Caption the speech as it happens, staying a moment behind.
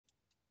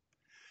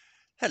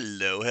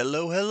Hello,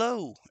 hello,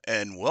 hello,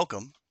 and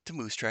welcome to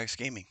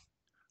MooseTracksGaming.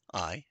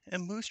 I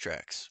am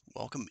MooseTracks.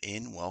 Welcome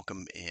in,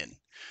 welcome in.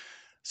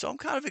 So I'm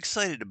kind of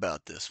excited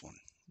about this one.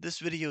 This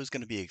video is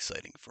going to be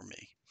exciting for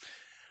me.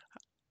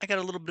 I got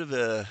a little bit of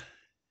a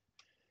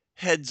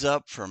heads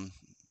up from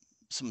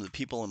some of the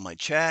people in my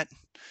chat.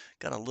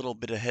 Got a little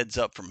bit of heads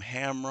up from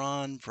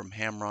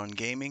Hamron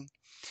Gaming,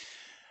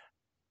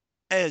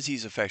 as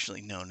he's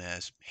affectionately known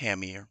as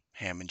Hammy or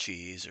Ham and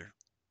Cheese or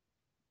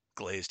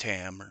Glazed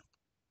Ham or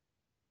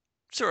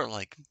sort of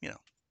like,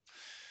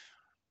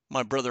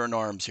 my brother in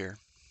arms here.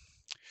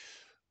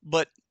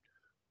 But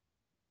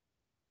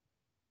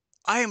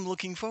I am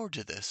looking forward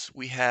to this.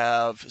 We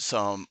have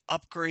some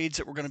upgrades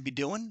that we're going to be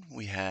doing.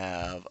 We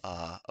have,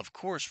 of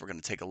course, we're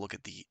going to take a look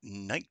at the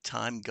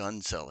nighttime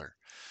gun cellar.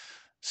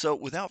 So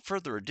without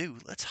further ado,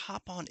 let's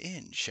hop on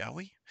in, shall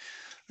we?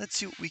 Let's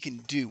see what we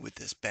can do with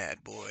this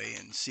bad boy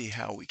and see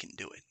how we can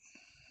do it.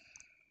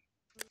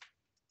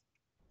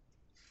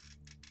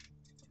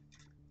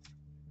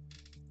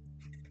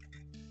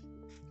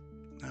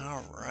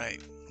 All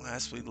right,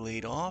 last we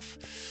laid off,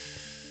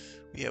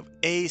 we have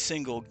a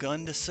single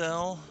gun to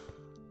sell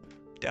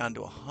down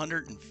to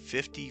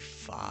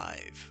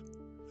 155.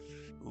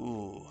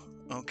 Ooh,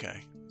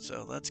 okay.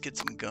 So let's get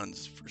some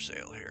guns for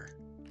sale here.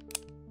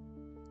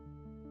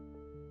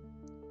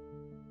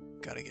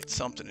 Gotta get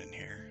something in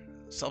here.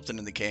 Something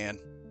in the can.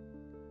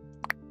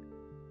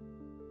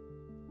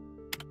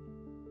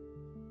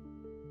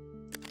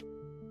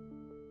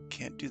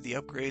 Can't do the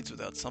upgrades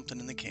without something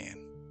in the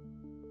can.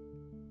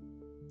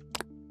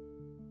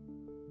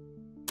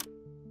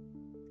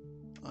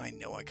 I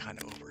know I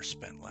kind of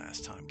overspent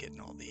last time getting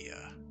all the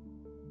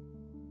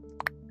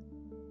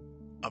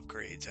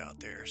upgrades out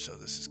there, so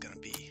this is going to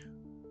be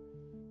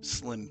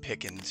slim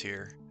pickings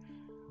here.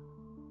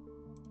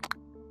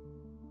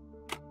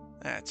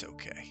 That's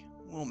okay.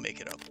 We'll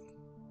make it up.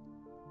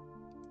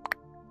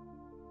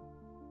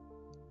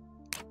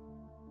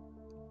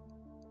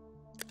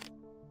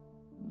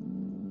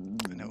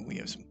 I know we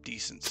have some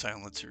decent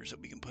silencers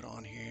that we can put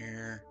on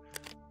here.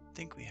 I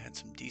think we had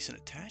some decent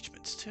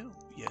attachments too.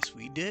 Yes,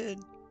 we did.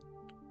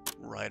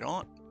 Right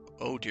on.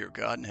 Oh dear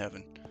God in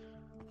heaven.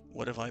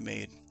 What have I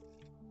made?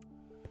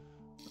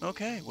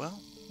 Okay,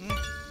 well.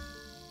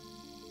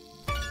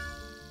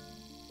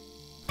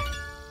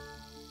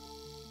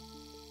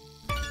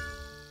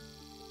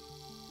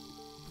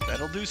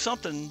 That'll do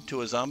something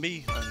to a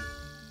zombie.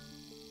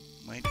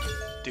 Might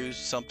do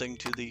something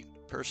to the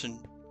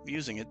person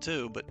using it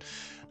too, but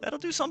that'll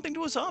do something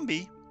to a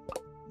zombie.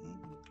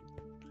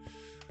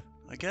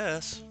 I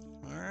guess.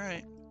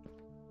 Alright.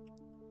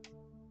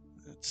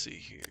 Let's see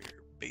here.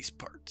 Base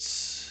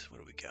parts. What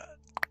do we got?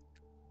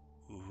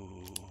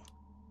 Ooh.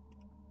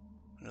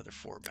 Another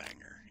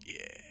 4-banger.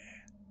 Yeah.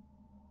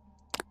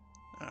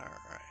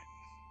 Alright.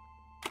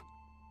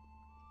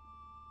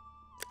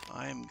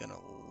 I'm gonna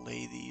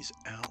lay these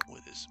out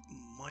with as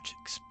much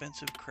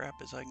expensive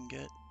crap as I can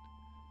get.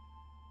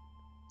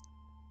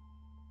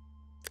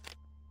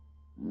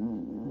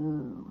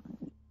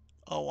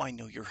 Oh, I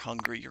know you're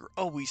hungry. You're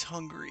always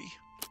hungry.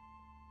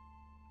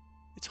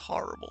 It's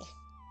horrible.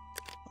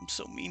 I'm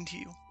so mean to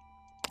you.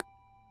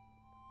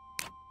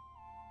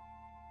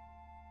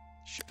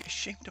 Should be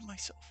ashamed of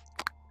myself.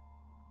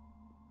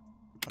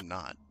 I'm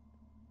not,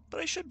 but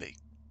I should be.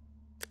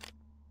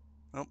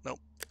 Oh, nope,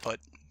 but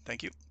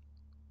thank you.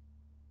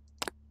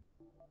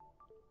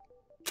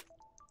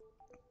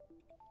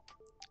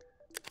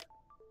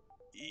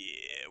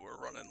 Yeah, we're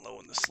running low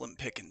on the slim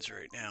pickings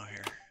right now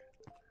here.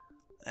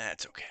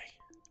 That's okay.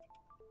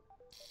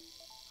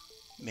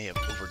 May have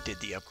overdid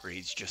the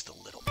upgrades just a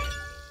little bit.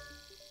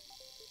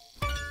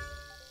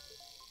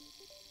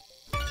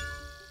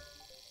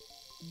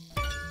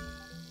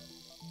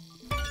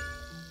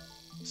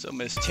 So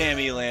Miss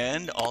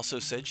Tammyland also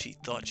said she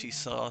thought she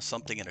saw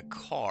something in a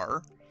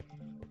car.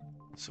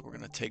 So we're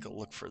going to take a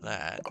look for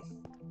that.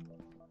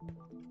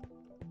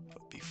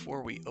 But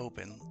before we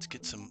open, let's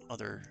get some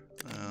other...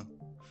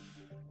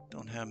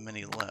 don't have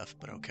many left,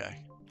 but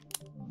okay.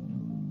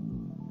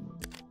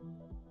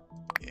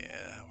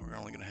 Yeah, we're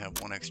only going to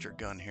have one extra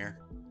gun here.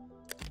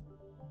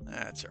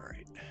 That's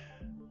alright.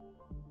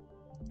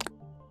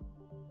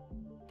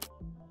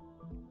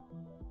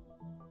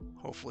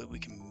 Hopefully we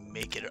can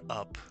make it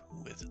up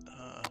with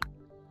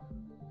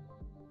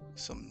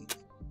some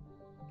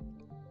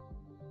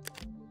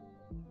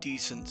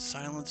decent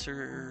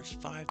silencers.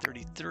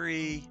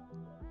 533.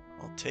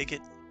 I'll take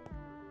it.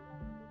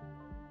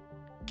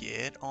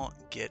 Get on,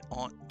 get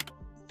on.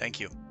 Thank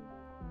you.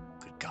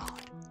 Good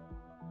God.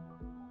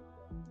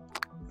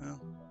 Well,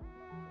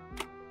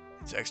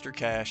 it's extra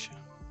cash.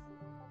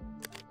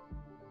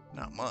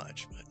 Not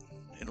much, but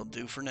it'll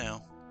do for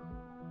now.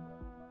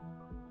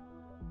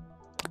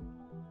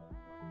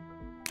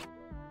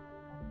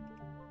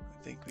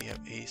 I think we have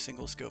a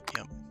single scope.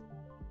 Yep.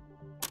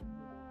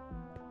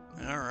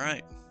 All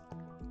right.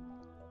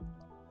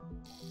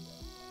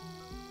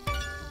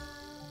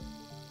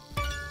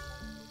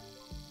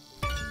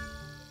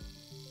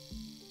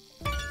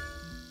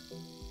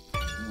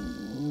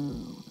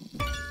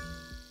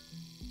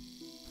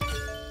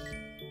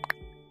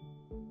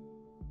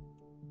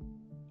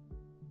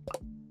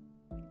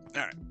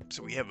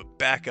 So we have a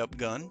backup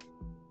gun.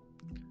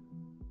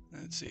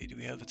 Let's see, do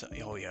we have the time?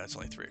 Oh yeah, it's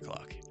only 3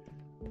 o'clock.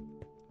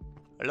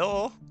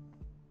 Hello?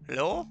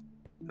 Hello?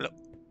 Hello?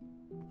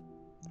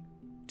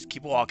 Just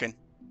keep walking.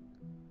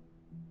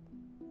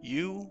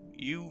 You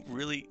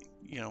really,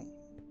 you know.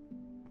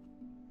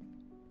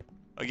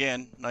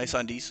 Again, nice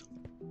undies.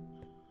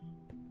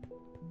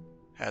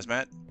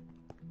 Hazmat.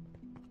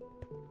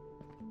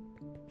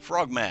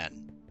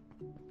 Frogman.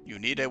 You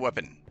need a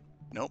weapon.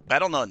 Nope,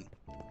 battle nun.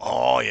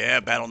 Oh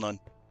yeah, battle nun.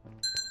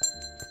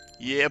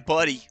 Yeah,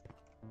 buddy.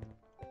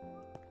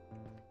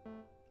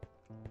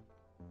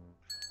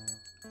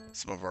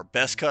 Some of our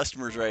best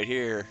customers right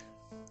here.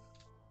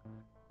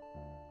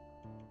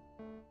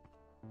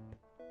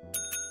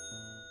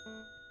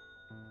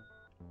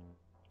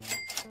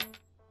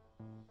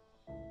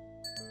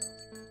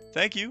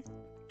 Thank you.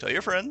 Tell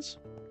your friends.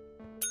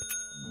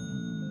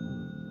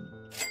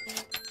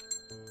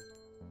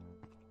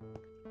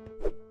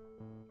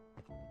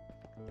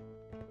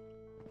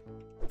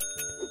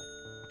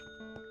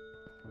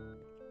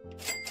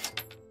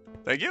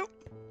 Thank you.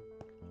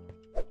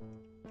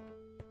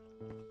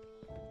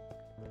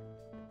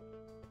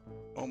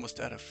 Almost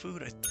out of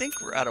food. I think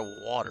we're out of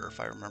water, if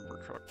I remember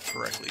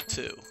correctly,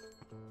 too.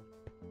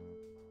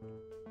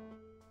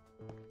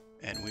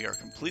 And we are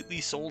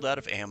completely sold out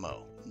of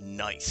ammo.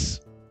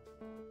 Nice.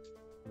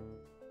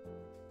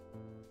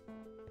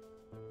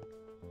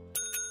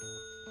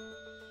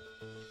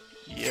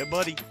 Yeah,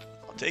 buddy.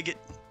 I'll take it.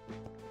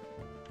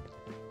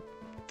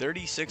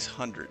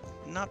 3,600.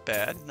 Not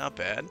bad, not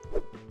bad.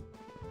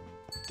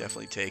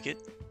 Definitely take it.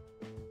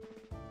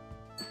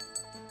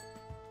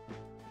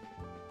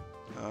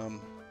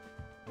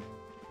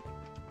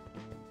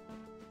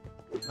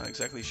 Not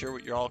exactly sure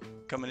what you're all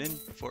coming in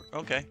for.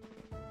 Okay.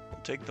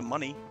 I'll take the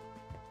money.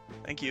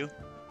 Thank you.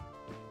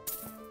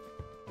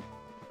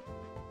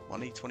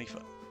 Money,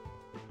 25.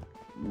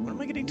 What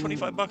am I getting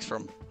 25 bucks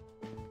from?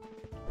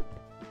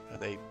 Are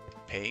they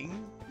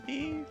paying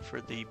me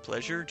for the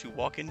pleasure to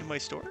walk into my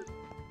store?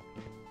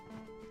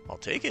 I'll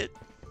take it.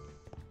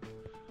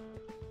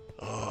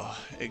 Oh,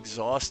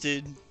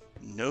 exhausted,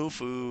 no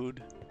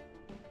food.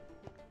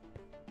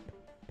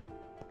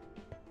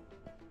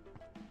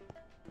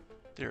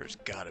 There's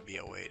gotta be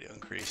a way to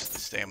increase the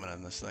stamina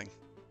in this thing.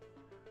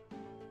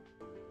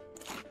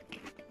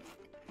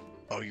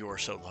 Oh, you are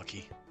so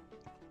lucky.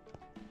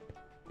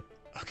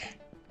 Okay.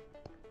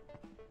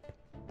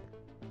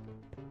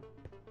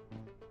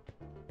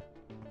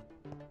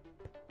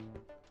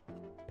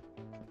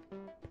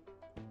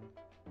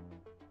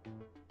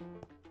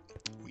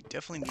 We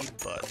definitely need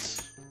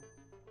butts.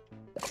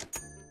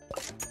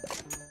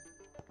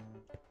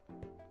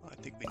 I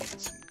think we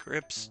need some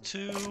grips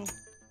too.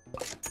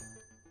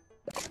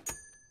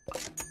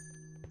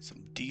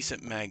 Some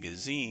decent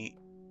magazine.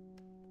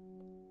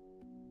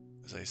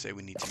 As I say,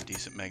 we need some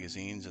decent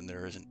magazines, and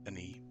there isn't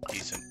any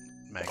decent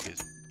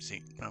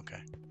magazine.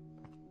 Okay.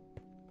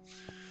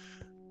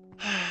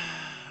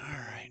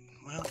 Alright,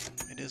 well,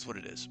 it is what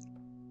it is.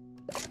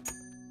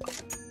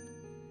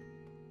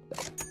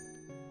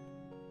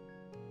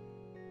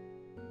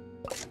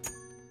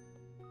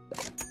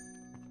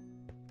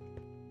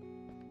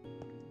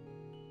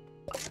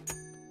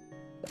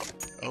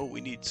 Oh,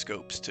 we need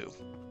scopes too.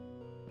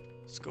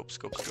 Scope,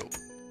 scope, scope.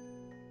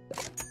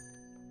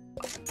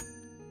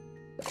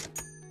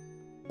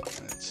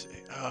 Let's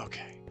see.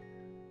 Okay.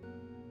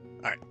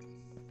 Alright.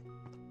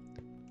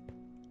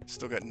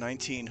 Still got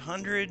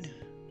 1,900.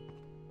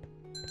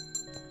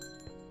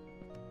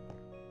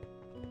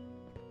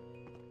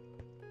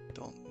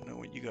 Don't know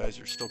what you guys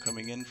are still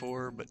coming in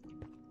for, but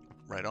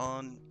right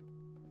on.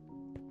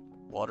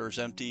 Water's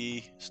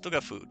empty. Still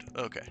got food.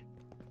 Okay.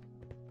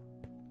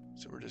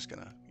 So we're just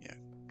gonna, yeah,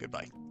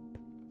 goodbye.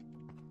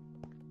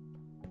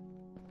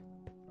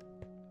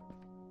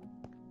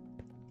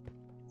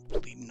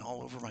 Bleeding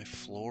all over my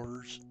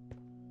floors.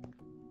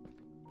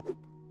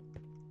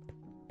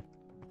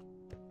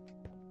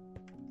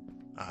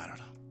 I don't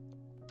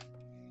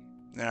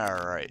know.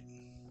 Alright.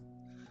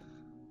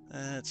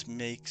 Let's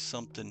make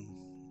something.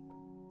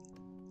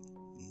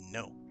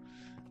 No.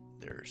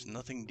 There's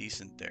nothing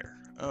decent there.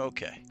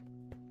 Okay.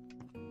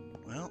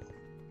 Well,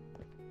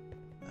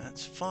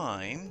 that's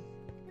fine.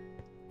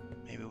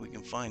 Maybe we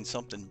can find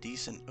something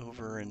decent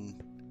over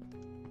in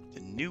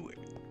the new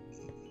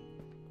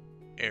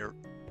air.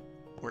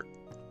 Where?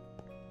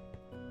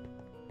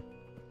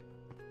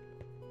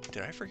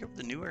 Did I forget what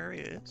the new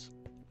area is?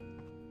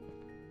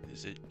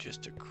 Is it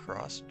just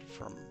across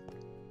from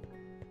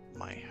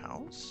my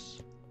house?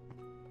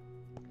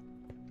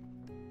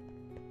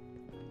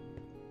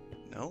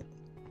 No.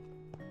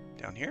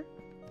 Down here?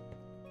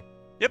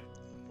 Yep.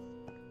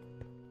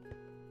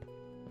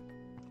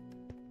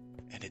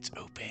 And it's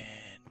open.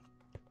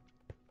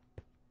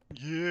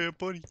 Yeah,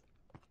 buddy.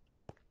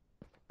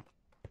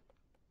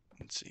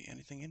 Let's see,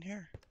 anything in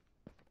here?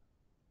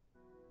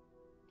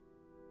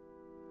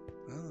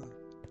 Oh,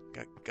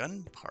 got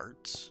gun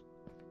parts.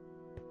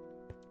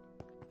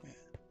 Yeah.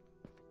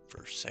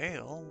 For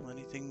sale?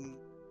 Anything?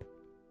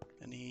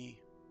 Any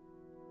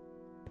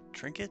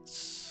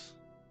trinkets?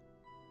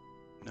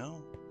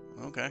 No?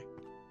 Okay.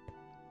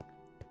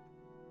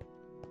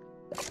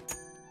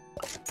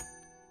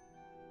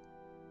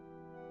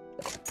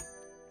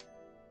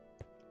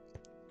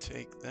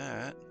 Take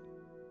that.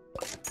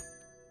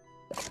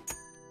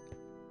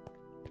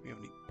 Do we have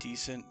any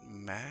decent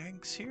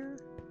mags here?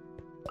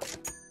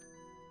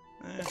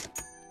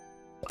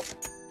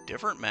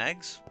 Different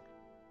mags.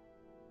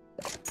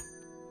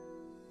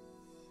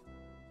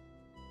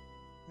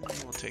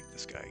 And we'll take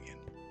this guy again.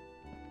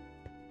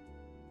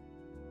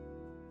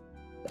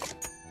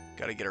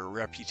 Gotta get our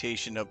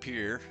reputation up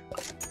here.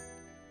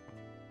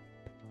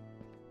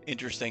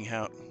 Interesting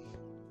how...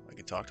 I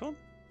can talk to him?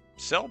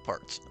 Sell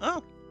parts.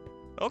 Oh,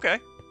 okay.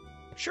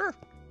 Sure.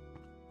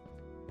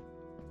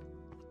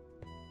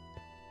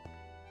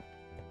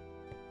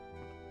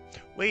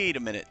 Wait a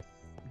minute.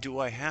 Do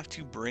I have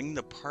to bring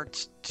the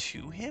parts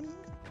to him?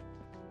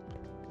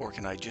 Or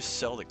can I just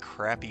sell the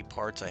crappy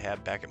parts I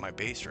have back at my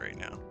base right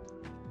now?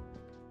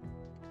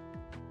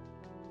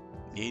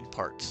 Need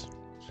parts.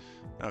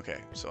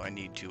 Okay, so I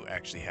need to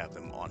actually have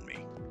them on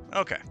me.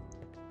 Okay.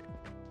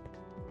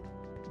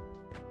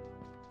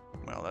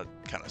 Well, that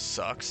kind of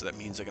sucks. That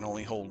means I can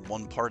only hold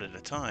one part at a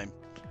time.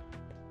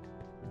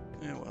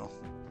 Yeah, well.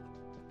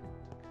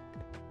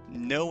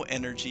 No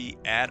energy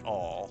at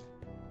all.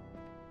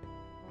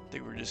 I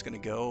think we're just gonna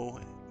go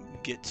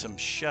get some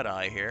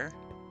shut-eye here.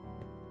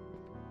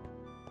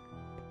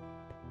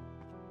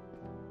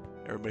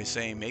 Everybody's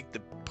saying make the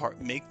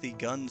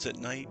guns at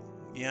night.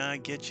 Yeah, I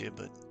get you,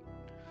 but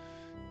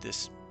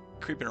this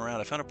creeping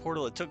around. I found a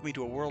portal that took me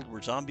to a world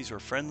where zombies were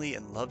friendly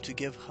and loved to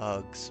give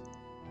hugs.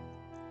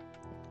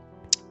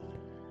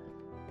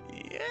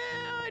 Yeah,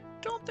 I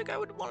don't think I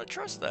would want to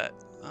trust that.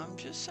 I'm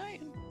just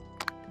saying.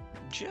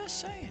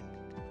 Just saying.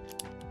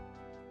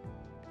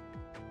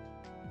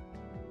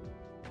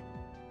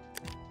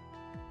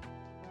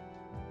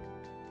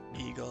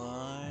 Eagle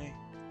Eye.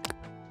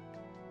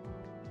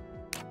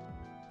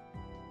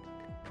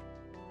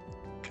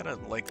 Kind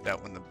of like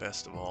that one the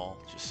best of all,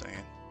 just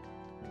saying.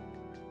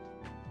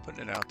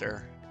 Putting it out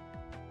there.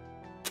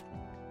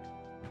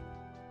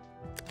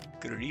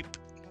 Greep.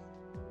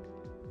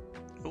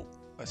 Oh,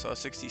 I saw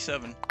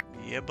 67.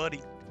 Yeah,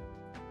 buddy.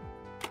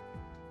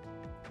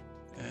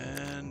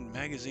 And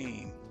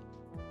magazine.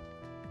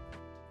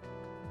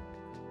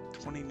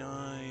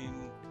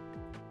 29.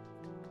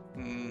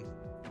 I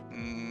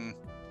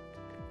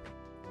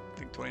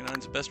think 29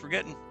 is the best we're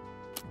getting.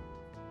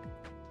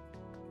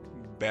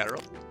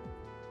 Barrel.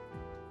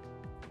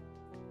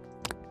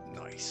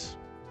 Nice.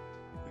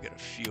 We got a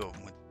few of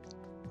them with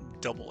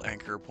double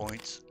anchor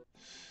points.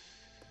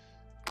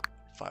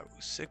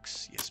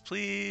 506, yes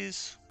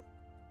please.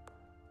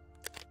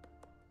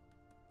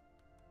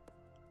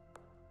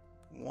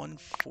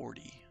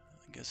 140.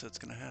 I guess that's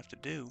gonna have to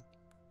do.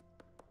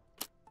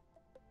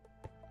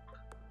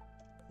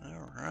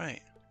 All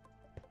right.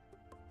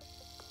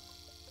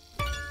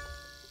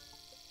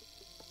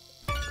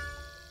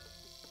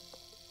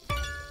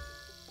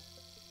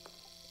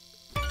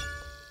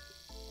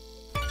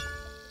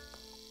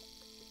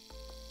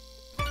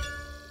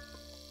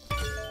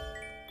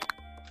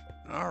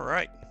 All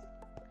right.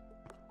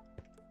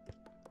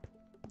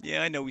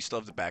 Yeah, I know we still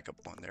have the backup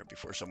one there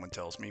before someone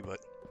tells me,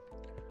 but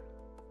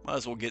might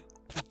as well get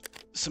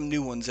some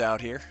new ones out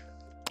here.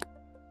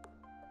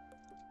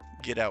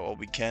 Get out what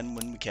we can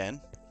when we can.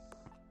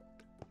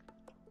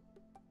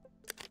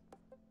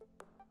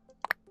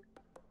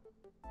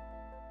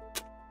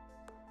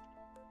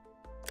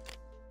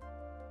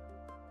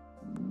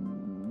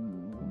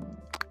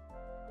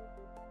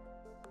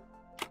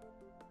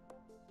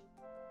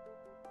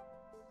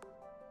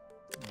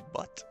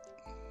 But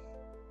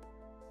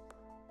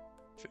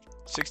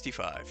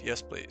 65,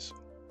 yes please.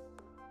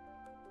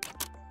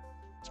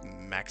 Let's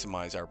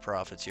maximize our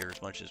profits here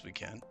as much as we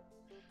can.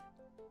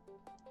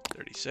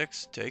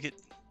 36, take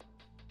it.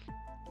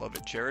 Love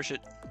it, cherish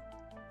it.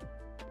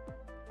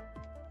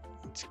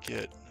 Let's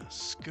get a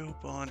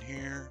scope on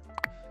here.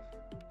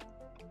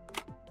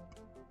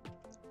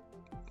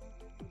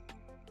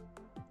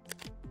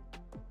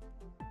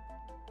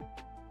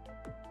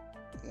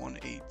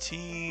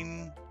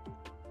 $118.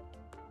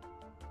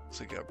 Looks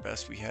like our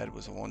best we had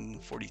was a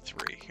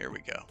 143. Here we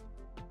go.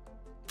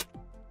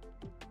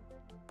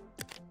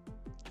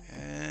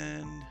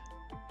 And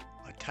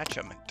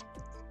attachment.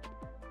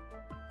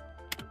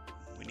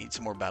 We need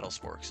some more battle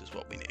sporks is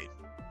what we need.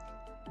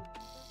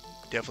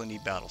 Definitely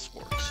need battle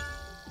sporks.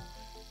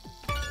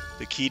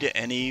 The key to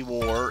any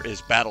war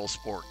is battle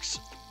sporks.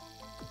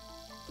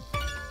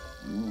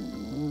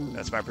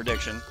 That's my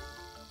prediction.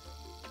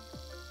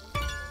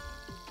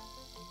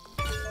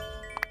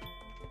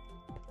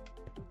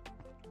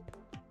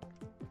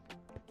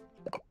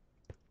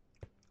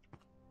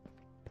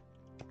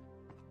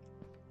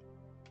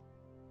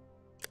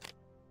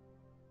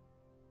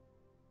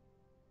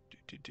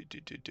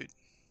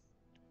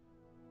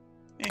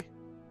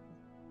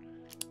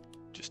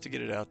 Just to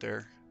get it out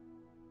there.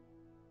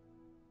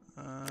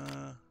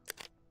 I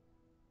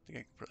think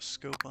I can put a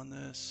scope on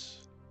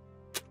this.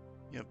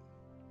 Yep.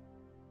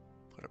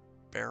 Put a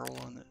barrel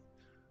on it.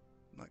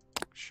 I'm not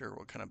sure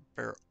what kind of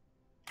barrel.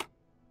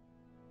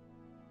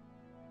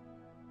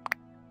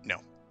 No.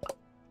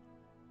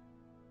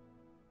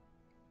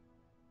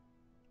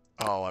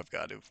 Oh, I've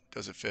got to.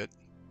 Does it fit?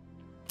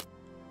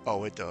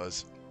 Oh, it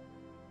does.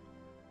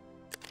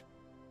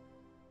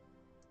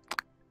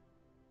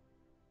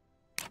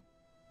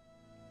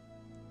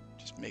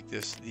 Just make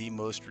this the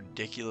most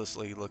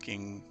ridiculously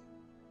looking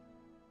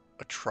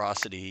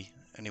atrocity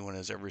anyone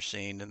has ever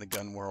seen in the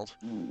gun world.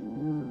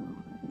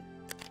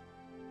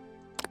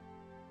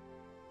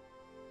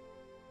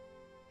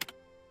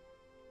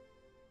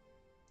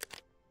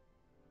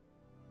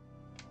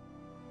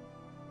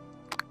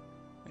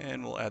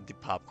 And we'll add the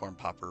popcorn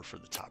popper for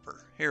the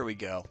topper. Here we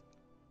go.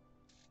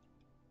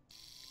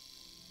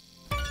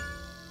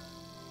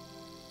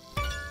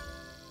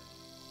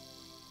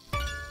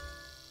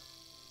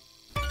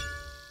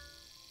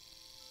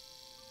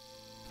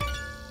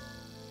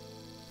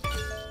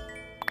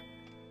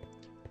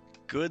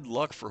 Good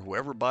luck for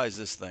whoever buys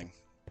this thing.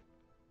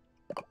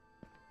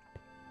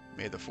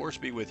 May the force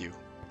be with you.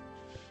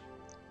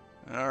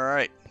 All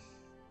right.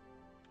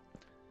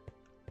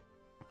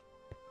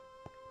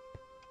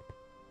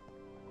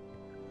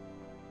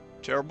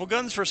 Terrible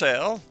guns for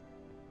sale.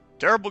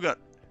 Terrible gun.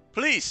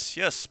 Police.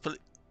 Yes.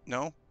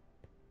 No.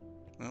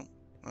 No.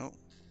 No.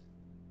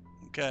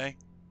 Okay.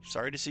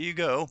 Sorry to see you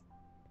go.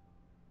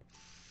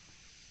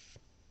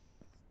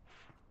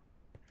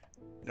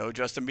 No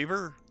Justin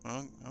Bieber?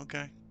 Oh,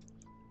 okay.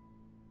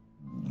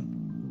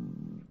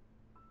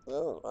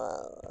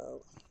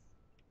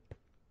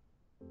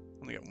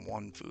 Only got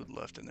one food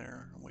left in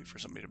there. I'll wait for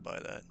somebody to buy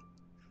that.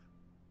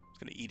 I was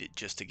gonna eat it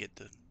just to get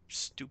the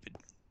stupid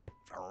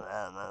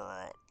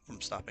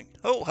from stopping.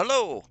 Oh,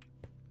 hello!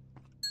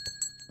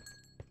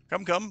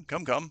 Come, come,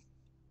 come, come.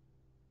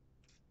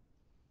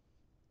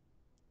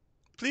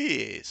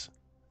 Please,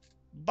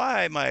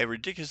 buy my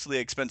ridiculously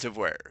expensive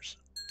wares.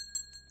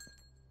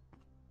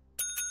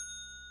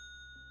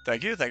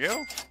 Thank you, thank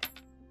you.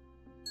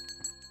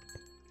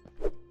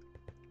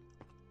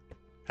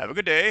 Have a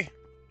good day.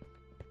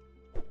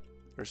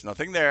 There's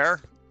nothing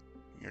there.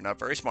 You're not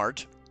very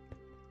smart.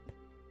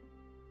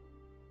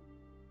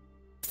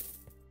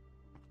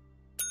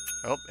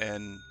 Oh,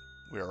 and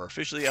we are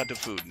officially out of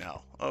food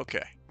now.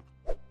 Okay.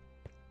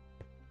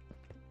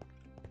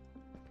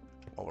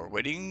 While we're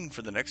waiting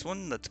for the next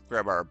one, let's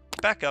grab our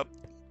backup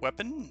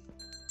weapon.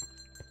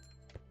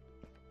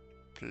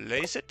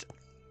 Place it.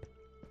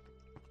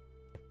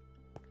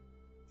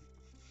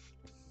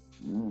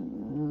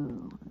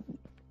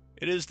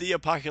 It is the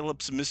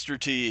Apocalypse Mr.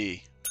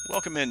 T.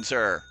 Welcome in,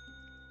 sir.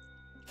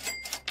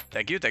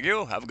 Thank you, thank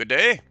you. Have a good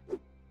day.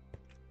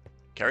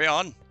 Carry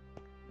on.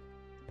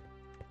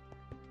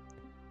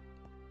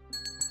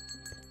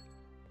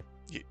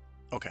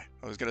 Okay,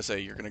 I was gonna say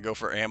you're gonna go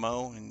for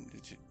ammo and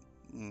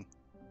you're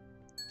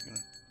gonna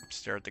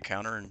stare at the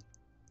counter and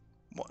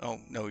oh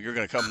no, you're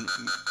gonna come.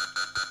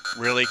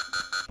 Really?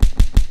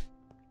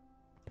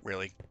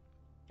 Really?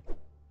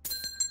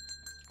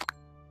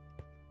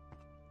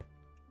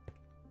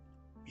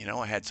 You know,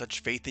 I had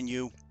such faith in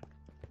you.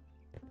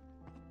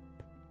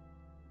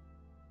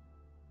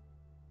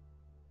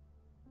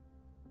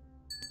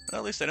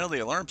 Well, at least I know the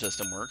alarm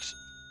system works.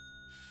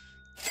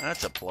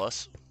 That's a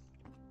plus.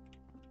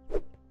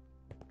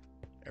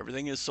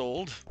 Everything is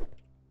sold.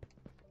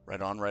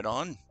 Right on, right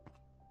on.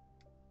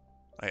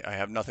 I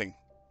have nothing.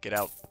 Get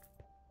out.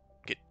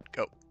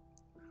 Go.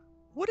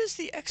 What is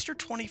the extra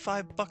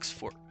 25 bucks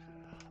for?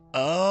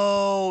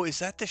 Oh, is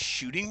that the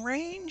shooting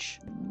range?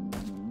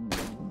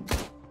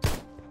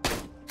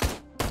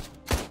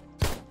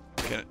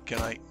 Can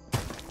I?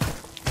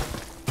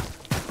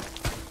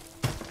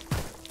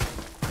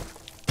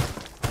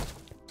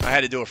 I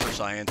had to do it for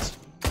science.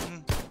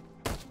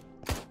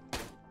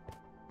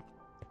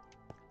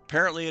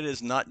 Apparently it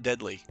is not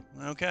deadly.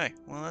 Okay,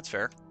 well that's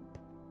fair.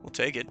 We'll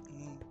take it.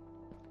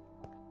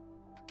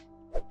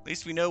 At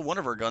least we know one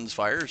of our guns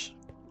fires.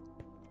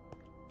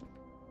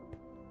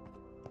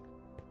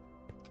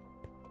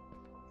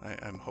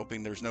 I'm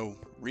hoping there's no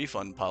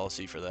refund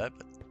policy for that,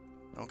 but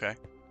okay.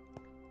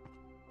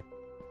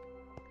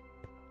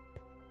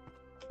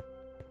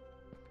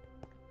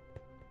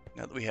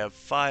 Now that we have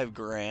 $5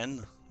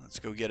 grand, let's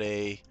go get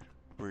a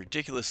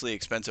ridiculously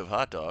expensive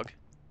hot dog.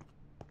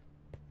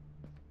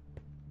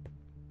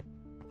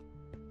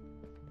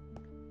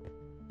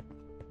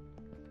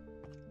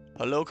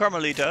 Hello,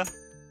 Carmelita.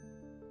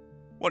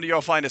 One of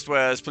your finest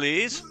wares,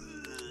 please.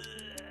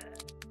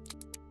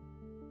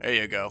 There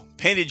you go.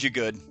 Painted you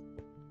good.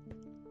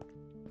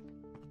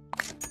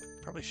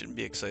 Probably shouldn't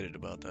be excited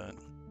about that.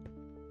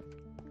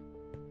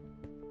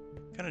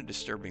 Kind of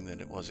disturbing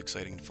that it was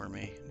exciting for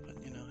me, but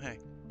you know, hey.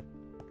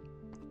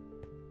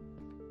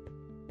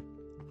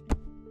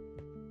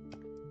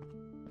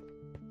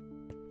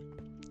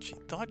 She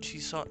thought she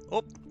saw...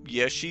 Oh,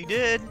 yes she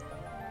did.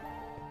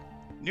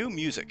 New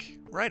music.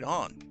 Right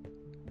on.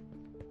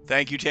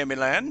 Thank you, Tammy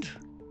Land.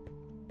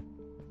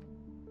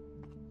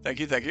 Thank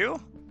you, thank you.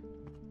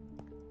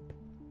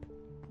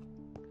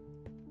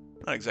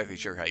 Not exactly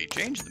sure how you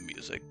change the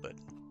music, but...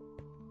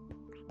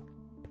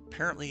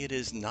 Apparently it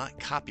is not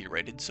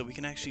copyrighted, so we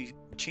can actually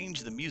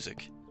change the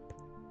music.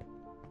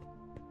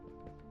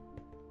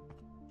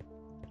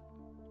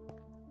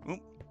 Oop.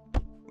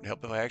 Would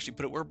help if I actually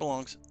put it where it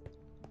belongs.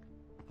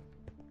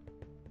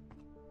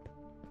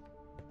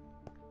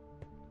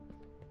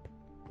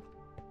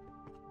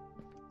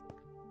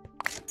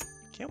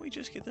 Can't we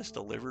just get this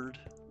delivered?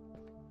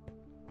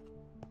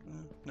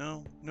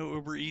 No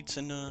Uber Eats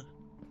in the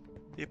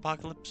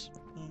apocalypse?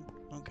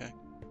 Okay.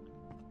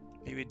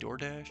 Maybe a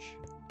DoorDash?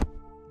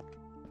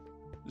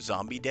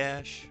 Zombie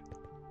Dash?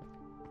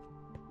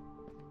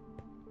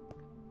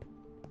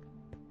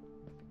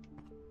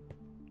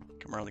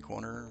 Come around the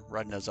corner,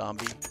 riding a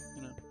zombie,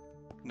 you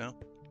know?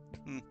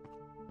 No?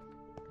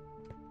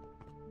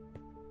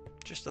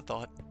 Just a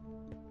thought.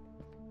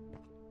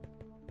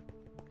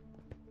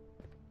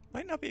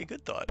 Might not be a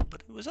good thought,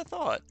 but it was a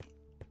thought.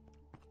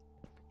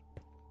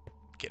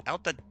 Get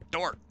out the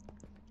door!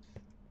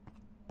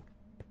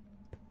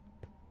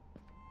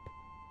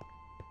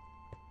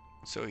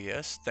 So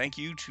yes, thank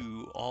you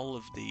to all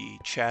of the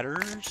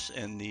chatters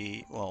and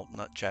the, well,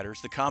 not chatters,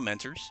 the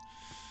commenters,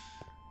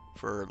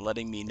 for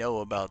letting me know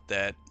about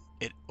that.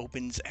 It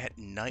opens at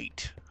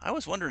night. I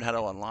was wondering how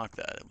to unlock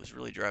that. It was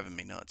really driving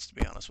me nuts, to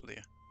be honest with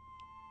you.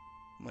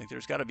 I'm like,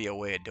 there's got to be a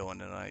way of doing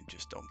it, and I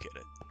just don't get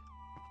it.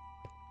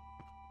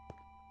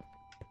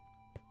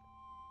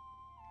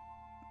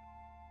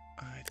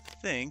 I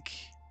think,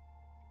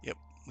 yep,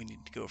 we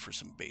need to go for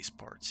some base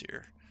parts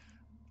here.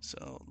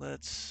 So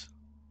let's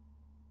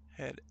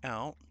head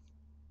out.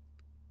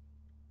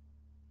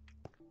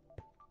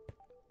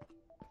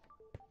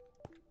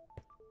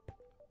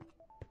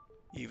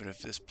 Even if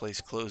this place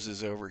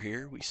closes over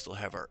here, we still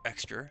have our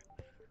extra,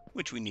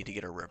 which we need to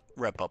get a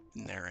rep up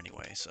in there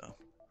anyway, so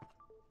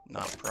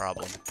not a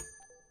problem.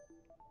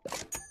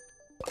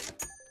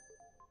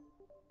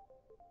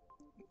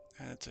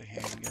 That's a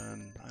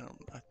handgun.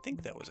 I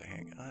think that was a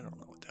handgun. I don't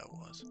know what that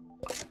was.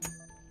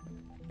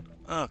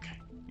 Okay.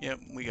 Yep,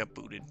 we got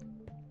booted.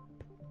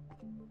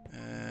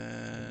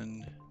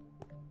 And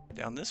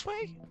down this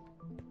way?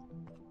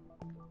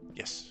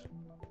 Yes.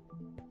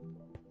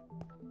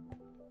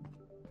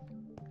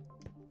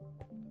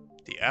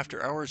 The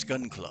After Hours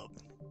Gun Club.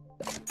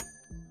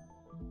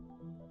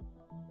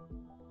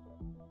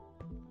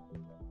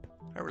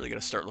 I really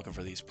gotta start looking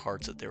for these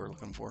parts that they were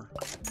looking for.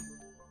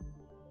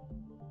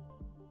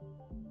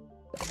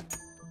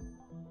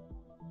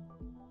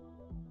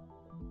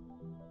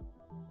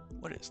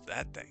 What is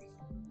that thing?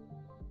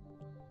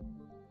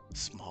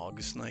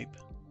 Smog snipe?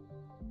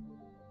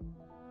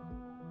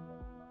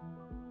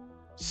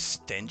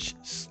 Stench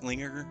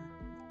slinger?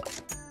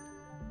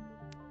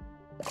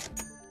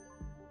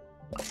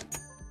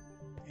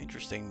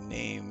 Interesting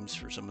names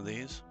for some of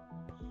these.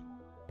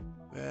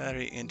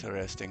 Very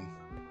interesting.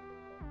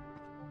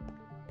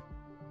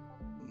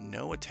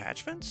 No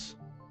attachments?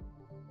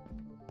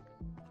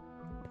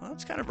 Well,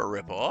 that's kind of a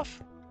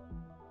rip-off.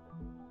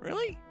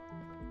 Really?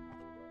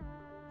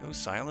 No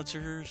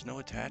silencers, no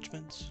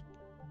attachments?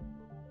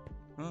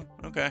 Oh,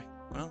 okay.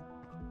 Well,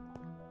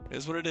 it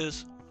is what it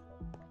is.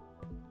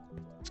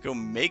 Let's go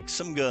make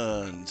some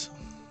guns.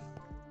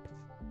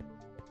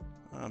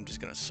 I'm just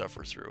gonna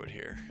suffer through it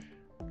here.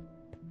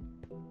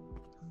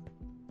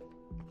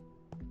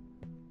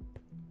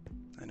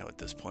 I know at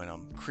this point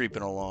I'm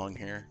creeping along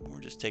here.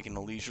 We're just taking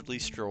a leisurely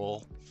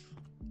stroll.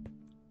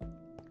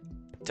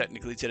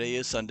 Technically today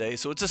is Sunday,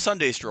 so it's a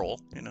Sunday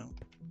stroll, you know.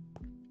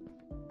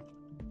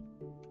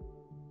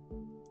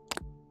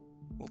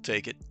 We'll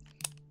take it.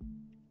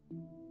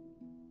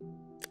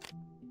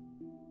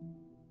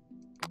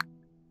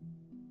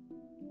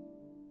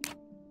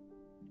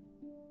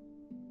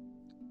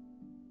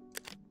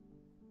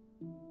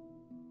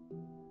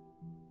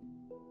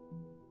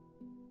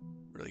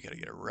 Really gotta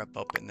get a rep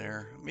up in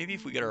there. Maybe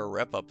if we get our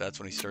rep up, that's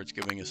when he starts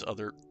giving us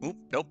other... Oop,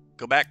 nope,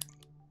 go back.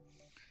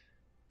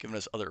 Giving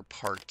us other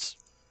parts.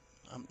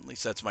 At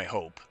least that's my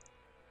hope.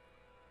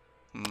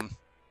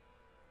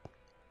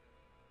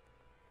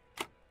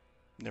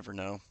 Never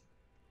know.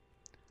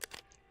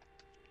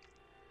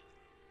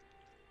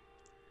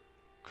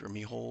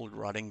 Grimy hold,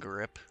 rotting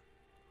grip.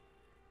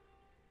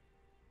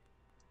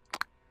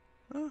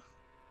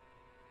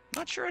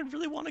 Not sure I'd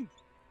really want a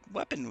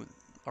weapon with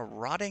a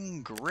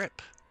rotting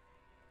grip.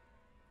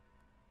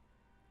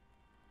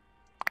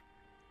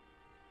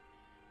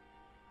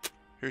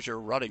 Here's your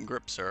rotting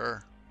grip,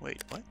 sir.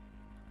 Wait, what?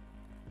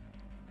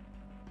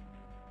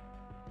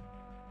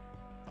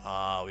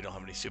 Ah, we don't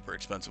have any super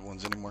expensive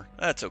ones anymore.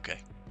 That's okay.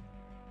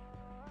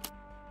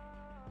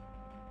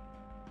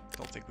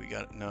 Don't think we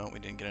got it. No, we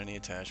didn't get any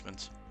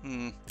attachments.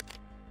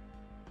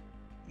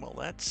 Well,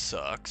 that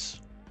sucks.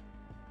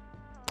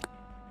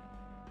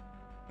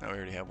 No, we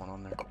already have one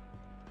on there.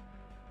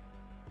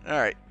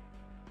 Alright.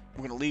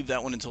 We're going to leave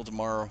that one until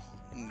tomorrow.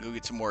 And go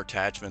get some more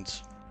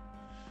attachments.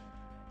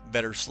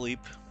 Better sleep.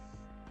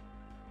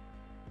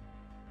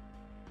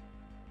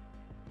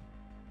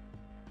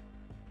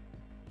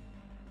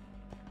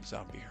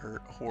 Zombie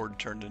horde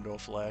turned into a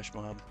flash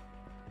mob.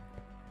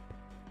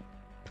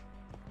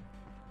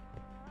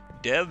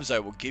 Devs, I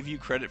will give you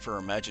credit for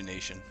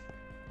imagination.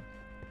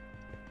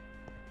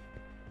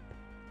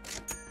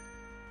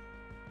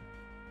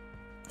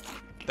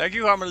 Thank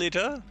you,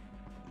 Carmelita.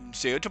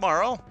 See you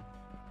tomorrow.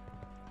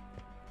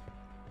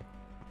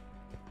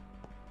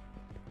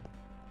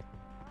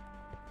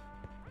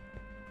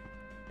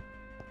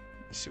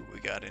 Let's see what we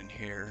got in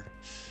here.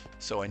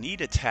 So I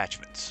need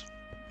attachments,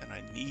 and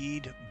I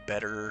need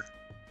better.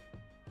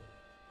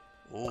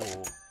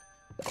 Oh,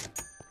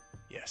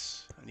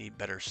 yes, I need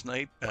better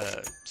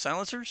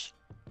silencers.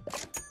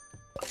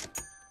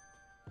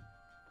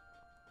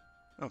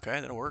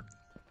 Okay, that'll work.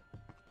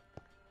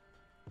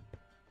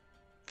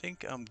 I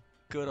think I'm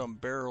good on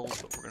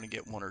barrels, but we're gonna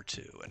get 1 or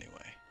 2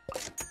 anyway.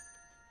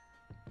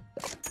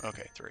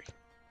 Okay, 3.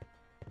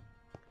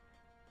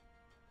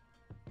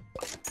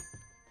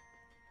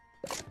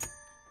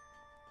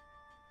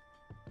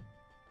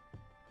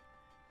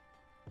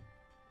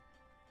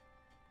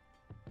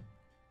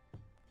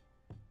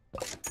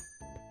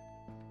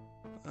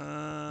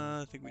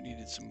 I think we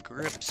needed some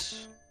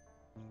grips.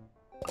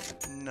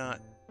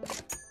 Not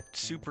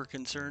super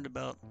concerned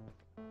about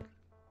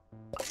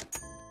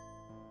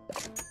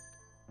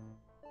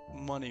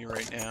money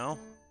right now.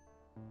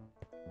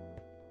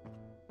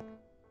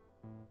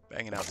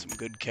 Banging out some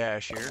good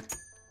cash here.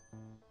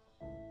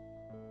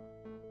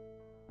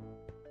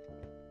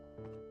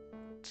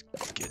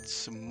 Let's get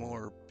some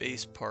more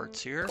base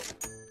parts here.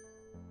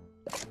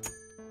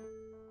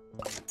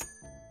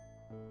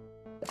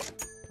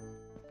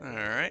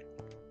 Alright.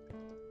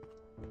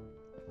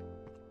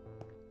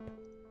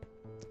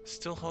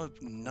 Still have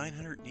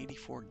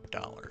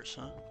 $984,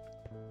 huh?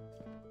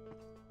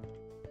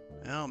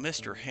 Now,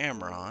 Mr.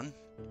 Hamron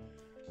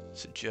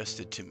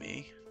suggested to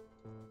me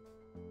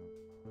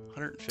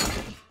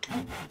 150.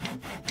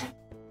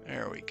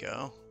 There we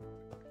go.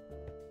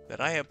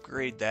 That I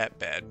upgrade that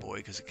bad boy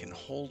because it can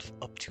hold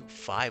up to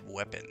 5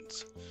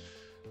 weapons.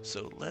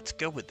 So let's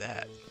go with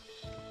that.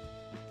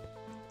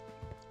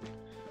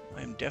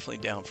 I am definitely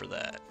down for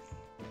that.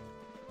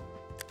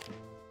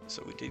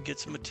 So we did get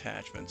some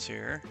attachments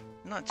here.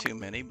 Not too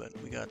many, but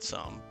we got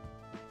some.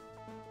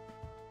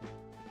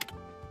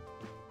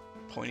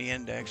 Pointy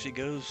end actually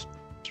goes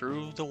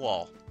through the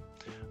wall.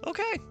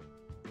 Okay,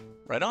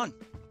 right on.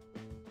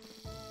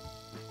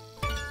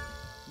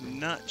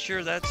 Not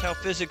sure that's how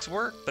physics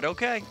work, but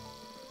okay,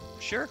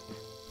 sure.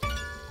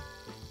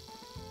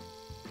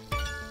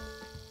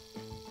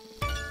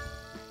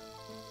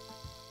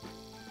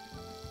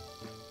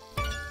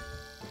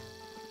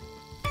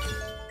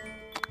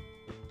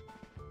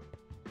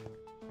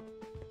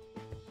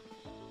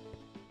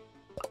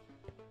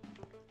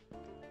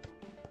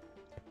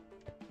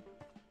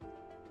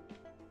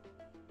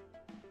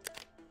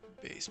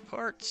 Base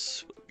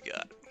parts, what do we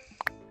got?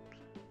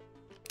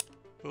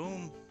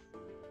 Boom.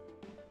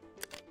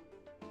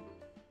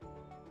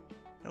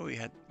 Oh, we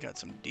got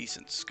some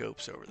decent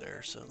scopes over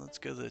there, so let's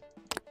go the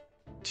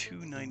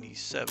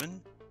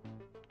 297.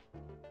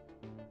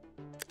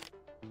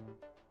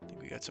 I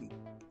think we got some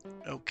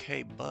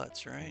okay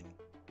butts, right?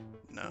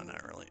 No,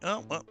 not really.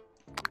 Oh, well,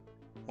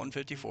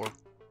 154.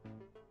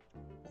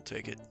 We'll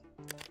take it.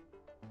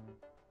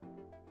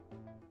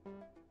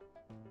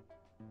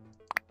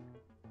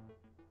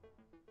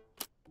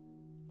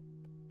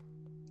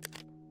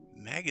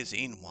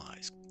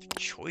 Magazine-wise, the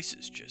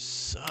choices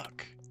just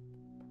suck.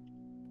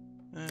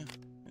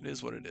 It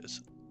is what it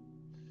is.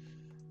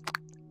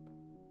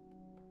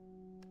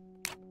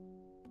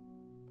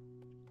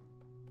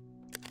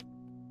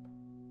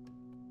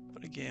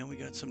 But again, we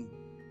got some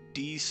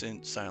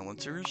decent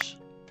silencers,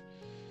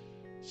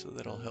 so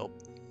that'll help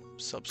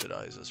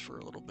subsidize us for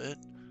a little bit.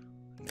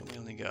 And then we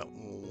only got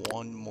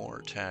 1 more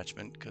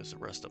attachment because the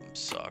rest of them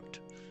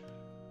sucked.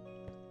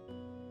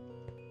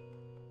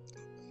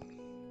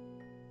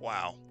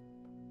 Wow.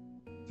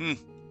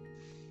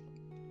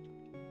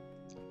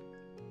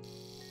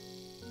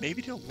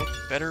 Maybe it'll look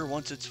better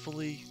once it's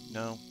fully...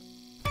 No.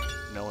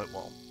 No, it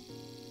won't.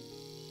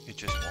 It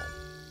just won't.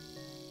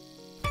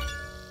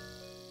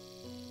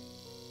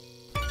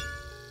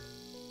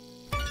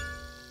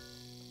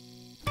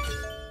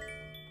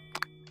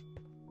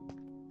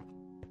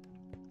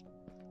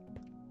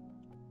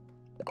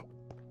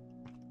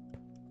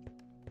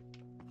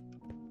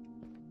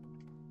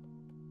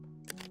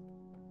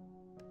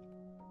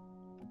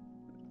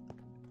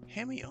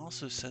 Hammy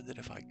also said that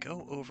if I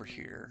go over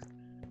here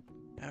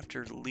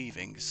after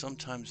leaving,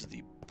 sometimes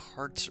the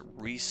parts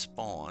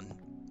respawn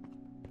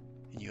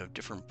and you have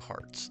different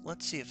parts.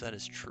 Let's see if that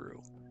is true.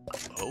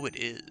 Oh, it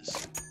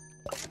is.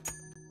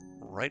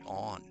 Right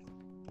on.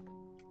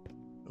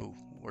 Ooh,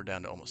 we're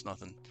down to almost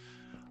nothing.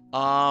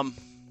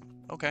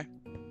 Okay.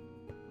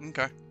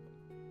 Okay.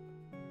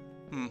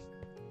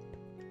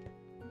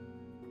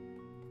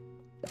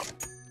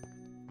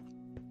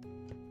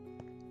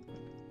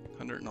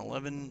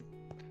 111.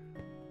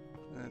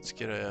 Let's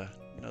get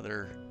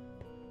another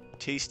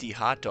tasty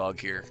hot dog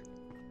here.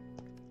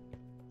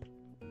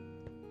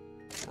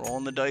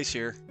 Rolling the dice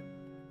here.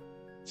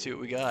 See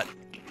what we got.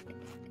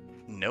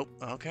 Nope.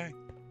 Okay.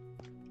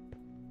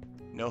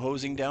 No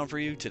hosing down for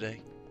you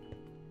today.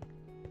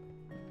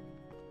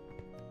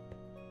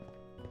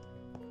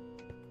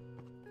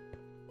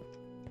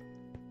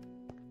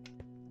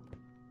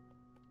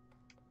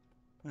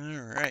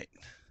 Alright.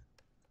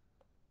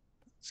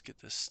 Let's get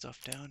this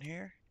stuff down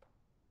here.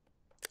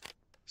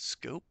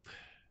 Scope.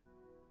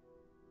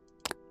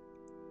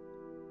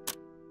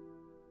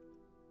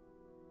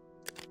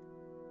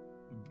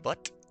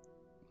 Butt.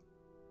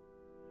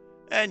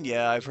 And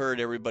yeah, I've heard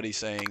everybody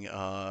saying,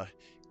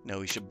 no,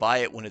 we should buy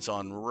it when it's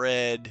on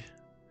red.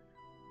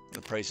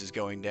 The price is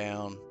going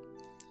down.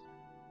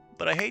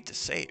 But I hate to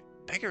say it,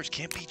 beggars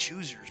can't be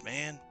choosers,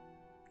 man.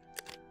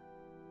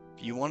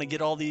 If you want to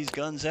get all these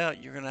guns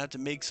out, you're going to have to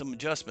make some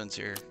adjustments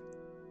here.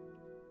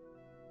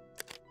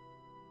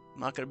 I'm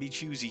not going to be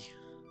choosy.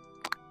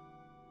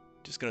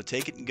 Just going to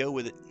take it and go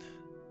with it.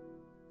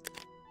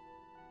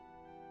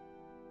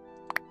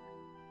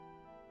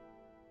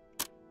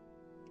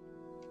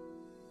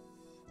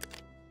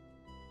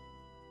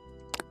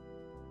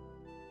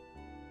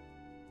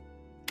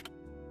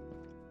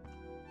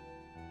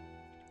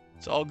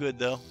 It's all good,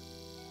 though.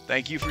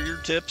 Thank you for your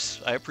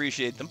tips. I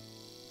appreciate them.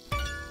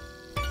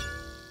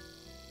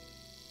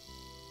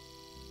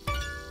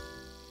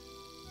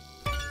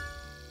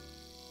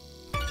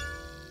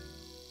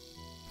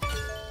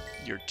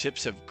 Your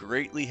tips have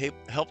greatly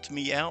helped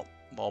me out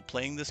while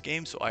playing this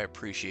game, so I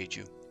appreciate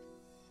you.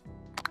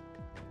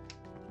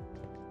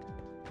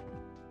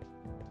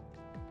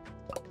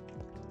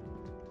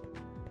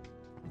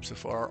 So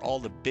far, all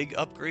the big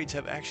upgrades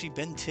have actually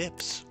been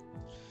tips.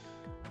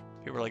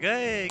 People were like,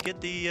 hey, get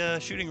the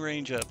shooting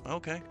range up.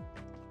 Okay.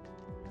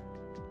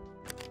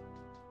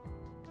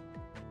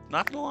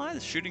 Not gonna lie, the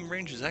shooting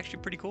range is actually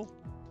pretty cool.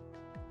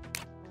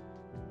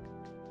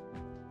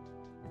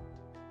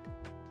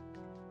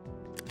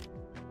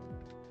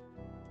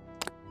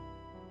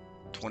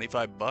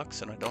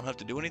 $25 and I don't have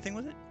to do anything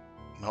with it?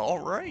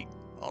 Alright,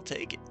 I'll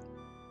take it.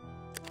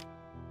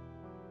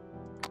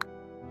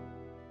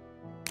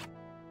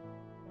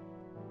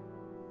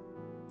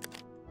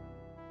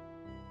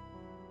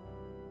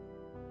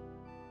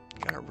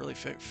 Gotta really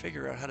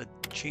figure out how to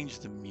change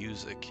the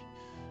music.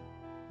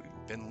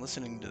 We've been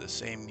listening to the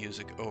same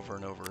music over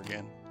and over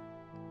again.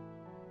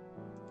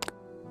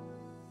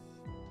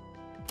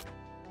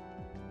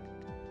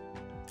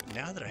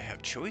 Now that I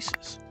have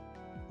choices.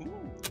 Ooh.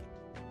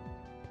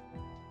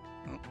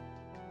 Oh,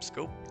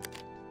 scope.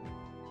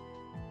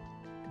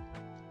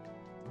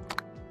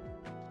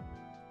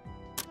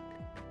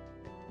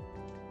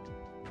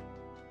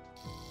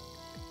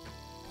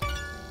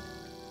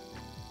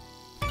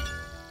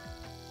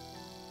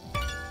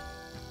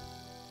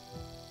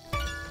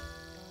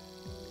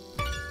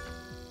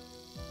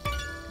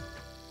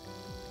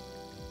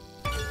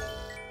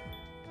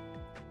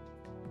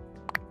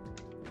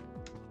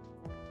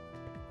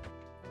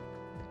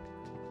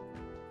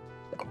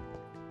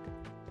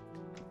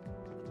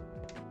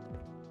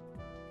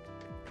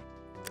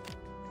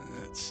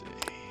 Let's see.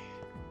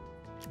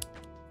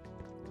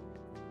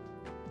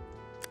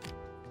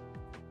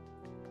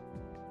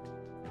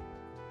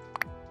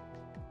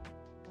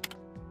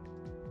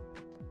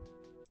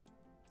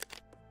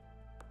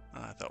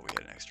 I thought we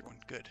had an extra one.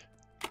 Good.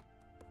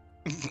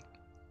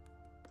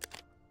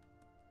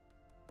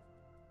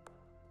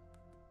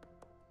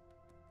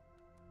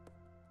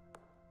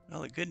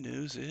 Well, the good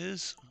news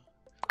is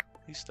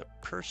at least the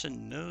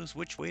person knows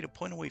which way to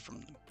point away from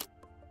them.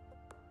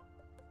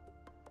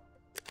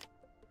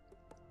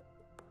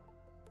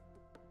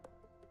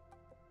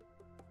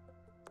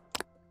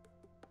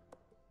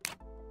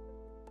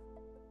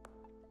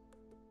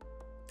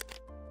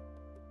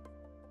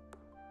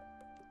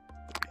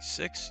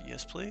 Six,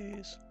 yes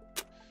please,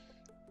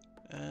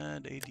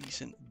 and a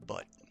decent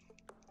butt.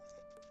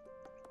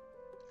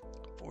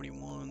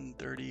 41,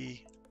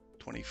 30,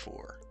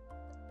 24.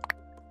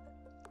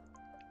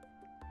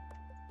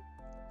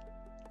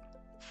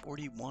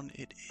 41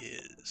 it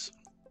is.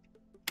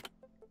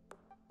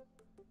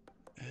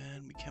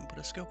 And we can put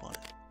a scope on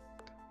it.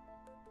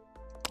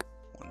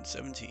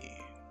 117.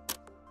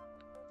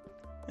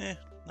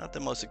 Not the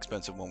most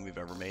expensive one we've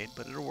ever made,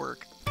 but it'll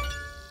work.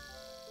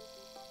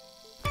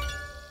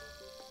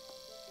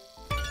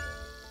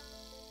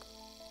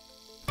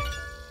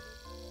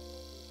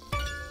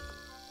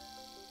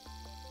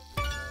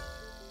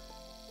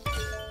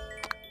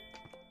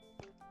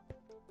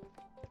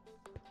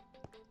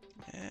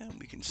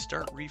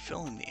 Start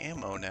refilling the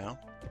ammo now.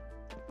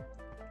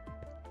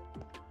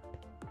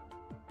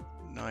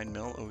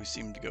 9mm always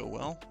seemed to go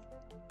well.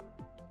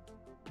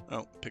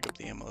 Oh, pick up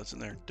the ammo that's in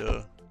there.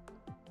 Duh.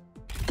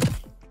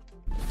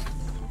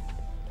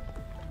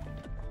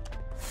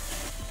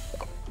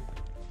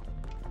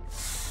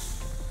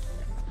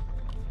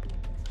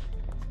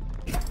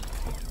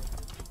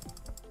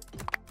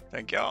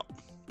 Thank y'all.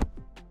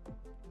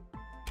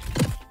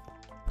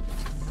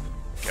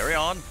 Carry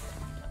on.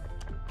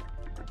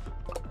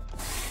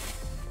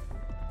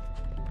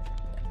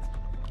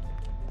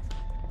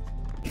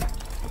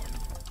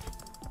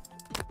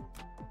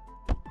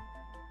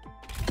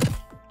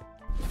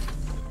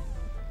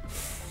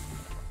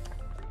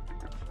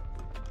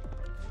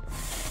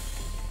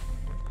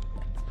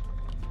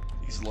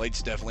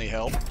 Lights definitely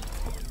help.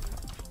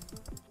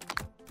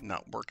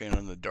 Not working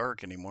in the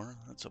dark anymore.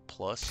 That's a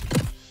plus.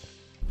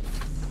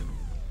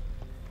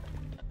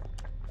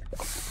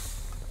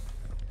 Just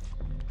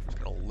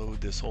gonna load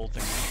this whole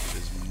thing up with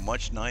as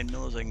much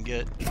 9mm as I can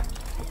get.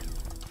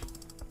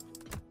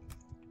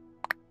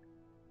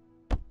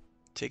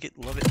 Take it,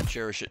 love it, and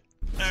cherish it.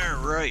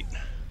 Alright.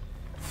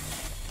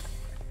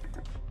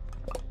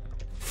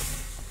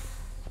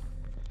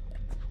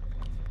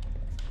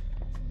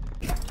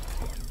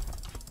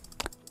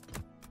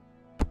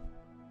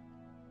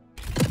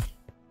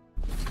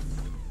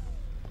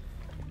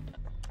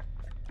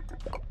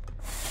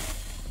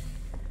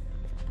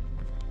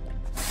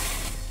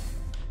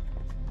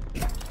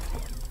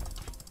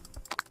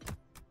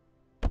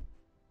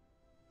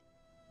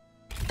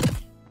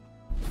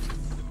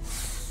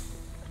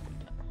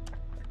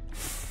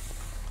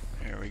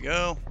 There we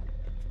go.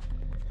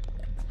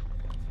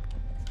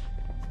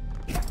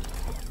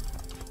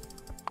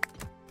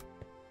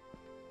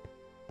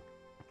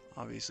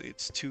 Obviously,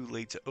 it's too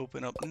late to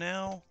open up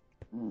now.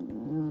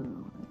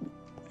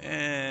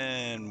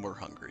 And we're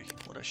hungry.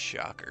 What a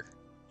shocker.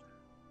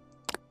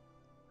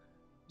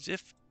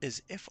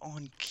 As if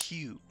on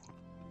cue.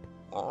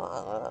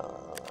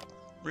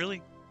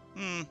 Really?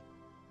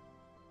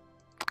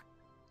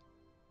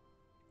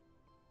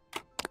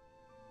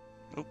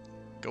 Oh,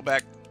 go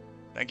back.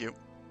 Thank you.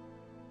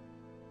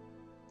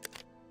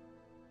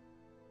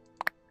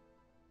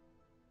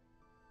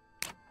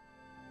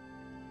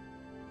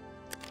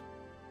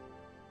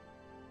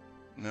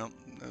 No,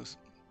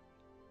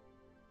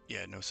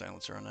 yeah, no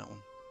silencer on that one.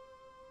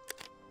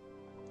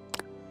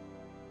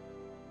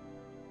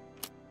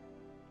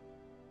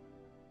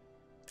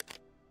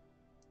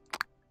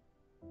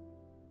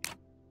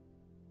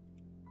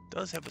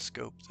 Does have a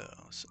scope though,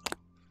 so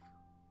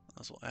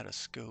might as well add a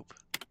scope.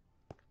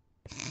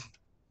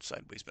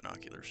 Sideways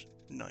binoculars,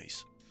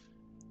 nice.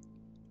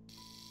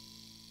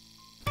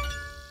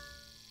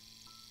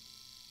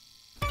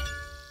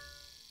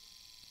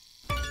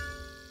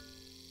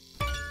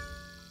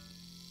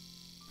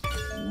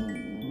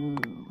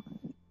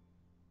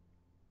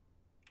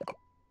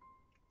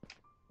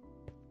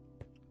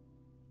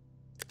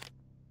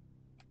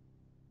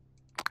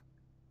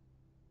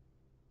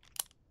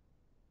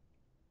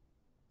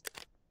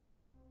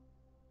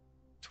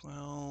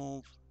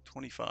 $12,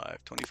 $25,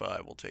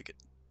 $25, we'll take it.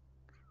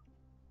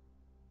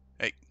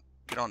 Hey,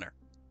 get on there.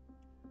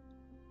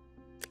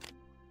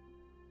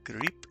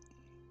 Creep.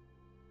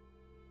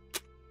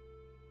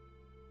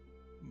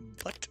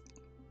 But,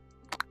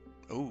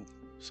 oh,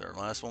 it's our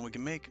last one we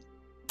can make.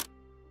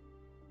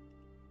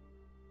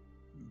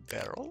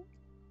 Barrel.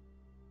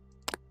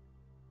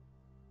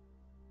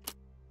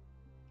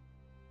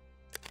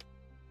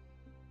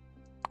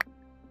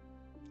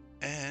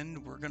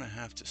 And we're gonna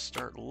have to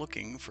start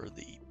looking for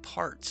the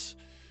parts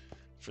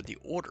for the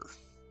order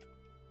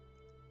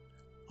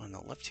on the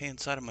left hand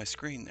side of my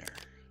screen there.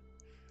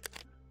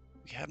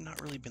 We have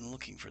not really been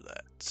looking for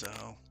that, so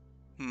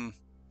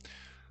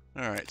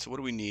alright, so what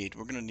do we need?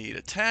 We're gonna need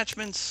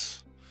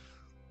attachments,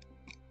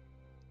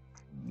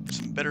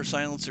 some better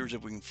silencers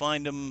if we can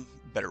find them,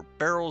 better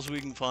barrels if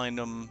we can find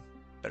them,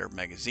 better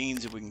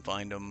magazines if we can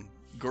find them,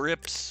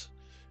 grips,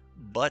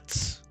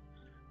 butts,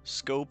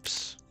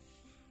 scopes.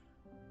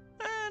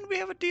 We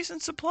have a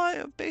decent supply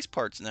of base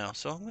parts now,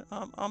 so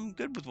I'm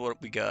good with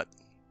what we got.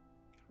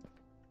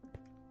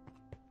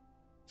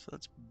 So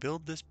let's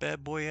build this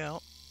bad boy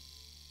out.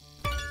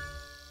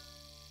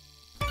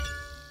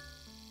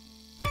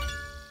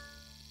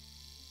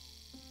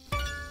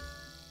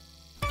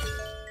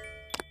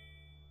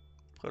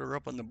 Put her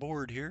up on the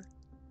board here.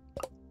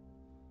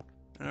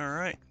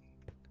 Alright.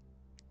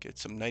 Get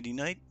some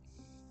nighty-night.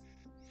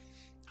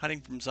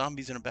 Hiding from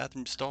zombies in a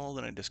bathroom stall,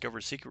 then I discover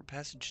a secret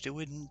passage to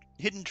a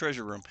hidden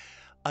treasure room.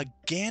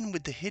 Again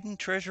with the hidden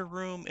treasure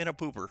room in a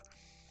pooper.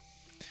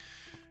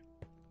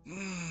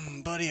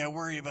 Buddy, I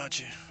worry about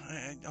you.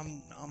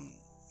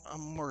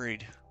 I'm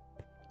worried.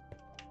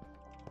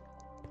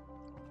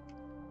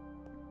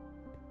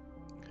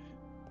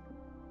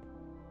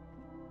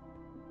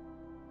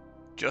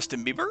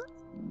 Justin Bieber?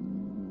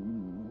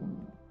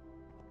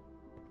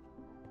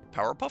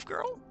 Powerpuff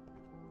Girl?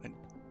 I'm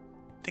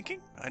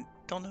thinking? I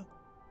don't know.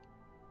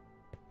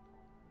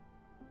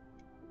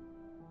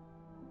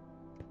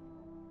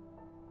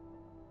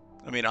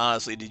 I mean,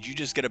 honestly, did you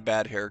just get a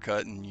bad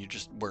haircut and you're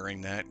just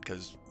wearing that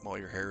because, well,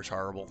 your hair is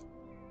horrible?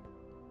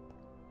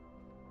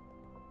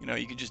 You know,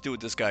 you could just do what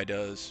this guy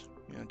does.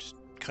 You know, just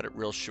cut it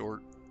real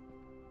short.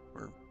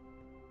 Or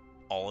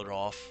all it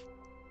off.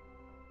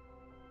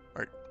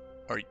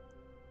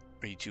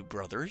 Are you two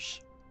brothers?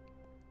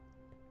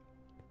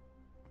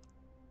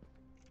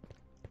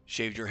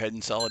 Shaved your head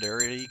in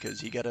solidarity because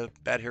he got a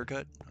bad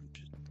haircut? I'm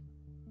just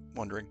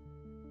wondering.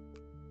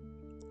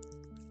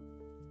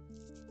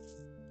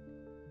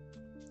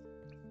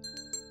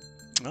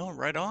 Oh,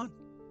 right on.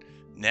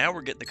 Now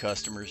we're getting the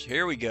customers.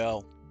 Here we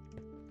go.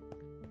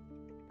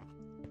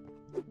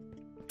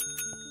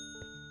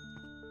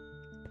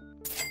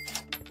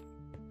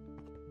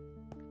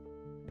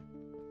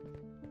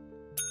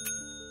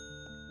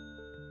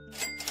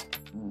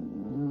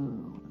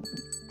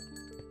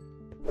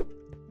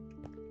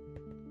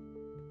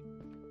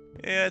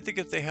 Yeah, I think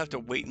if they have to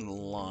wait in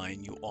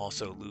line, you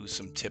also lose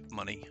some tip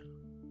money.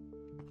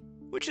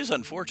 Which is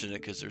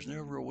unfortunate because there's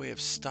no real way of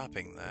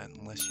stopping that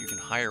unless you can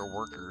hire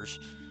workers.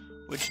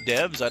 Which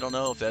devs, I don't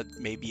know if that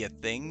may be a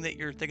thing that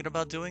you're thinking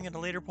about doing at a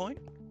later point.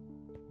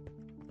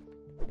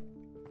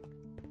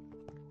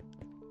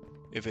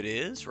 If it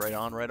is, right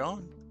on, right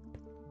on.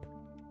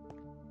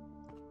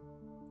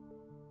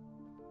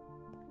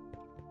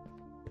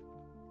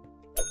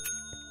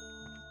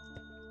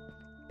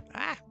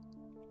 Ah!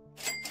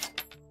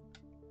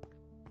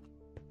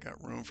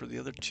 Got room for the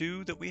other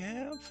two that we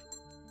have.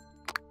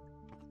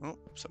 Oh,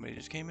 somebody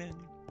just came in.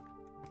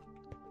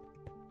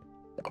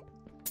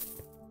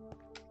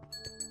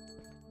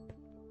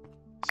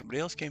 Somebody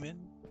else came in.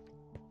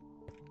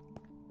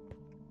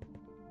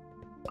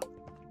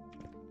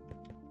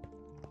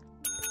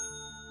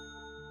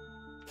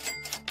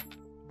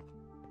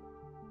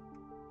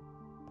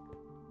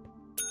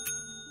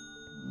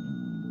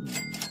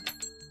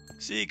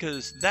 See,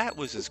 because that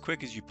was as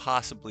quick as you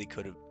possibly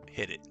could have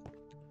hit it.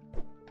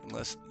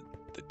 Unless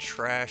the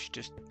trash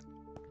just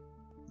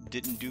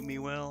didn't do me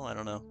well, I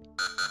don't know.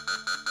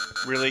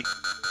 Really?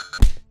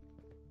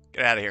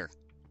 Get out of here.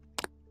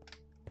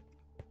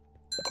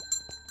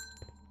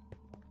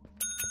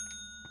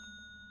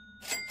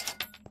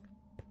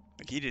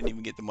 Like, he didn't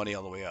even get the money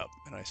all the way up,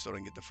 and I still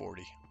didn't get the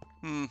 40.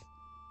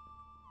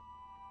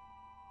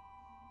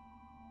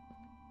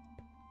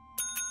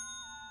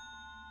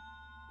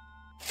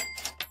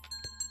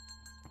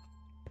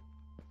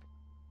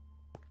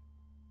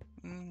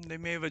 They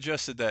may have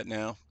adjusted that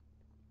now.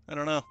 I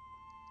don't know.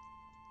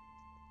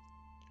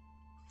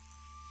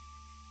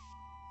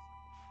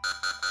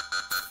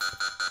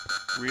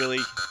 Really?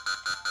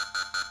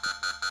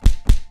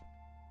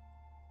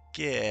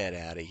 Get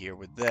out of here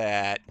with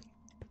that.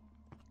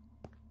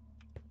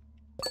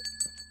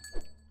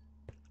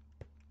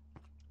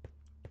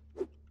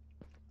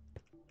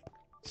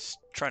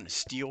 Trying to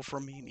steal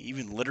from me and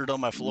even littered on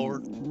my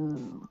floor.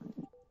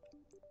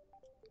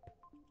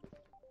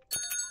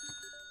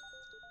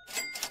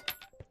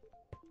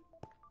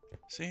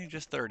 See,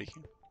 just 30.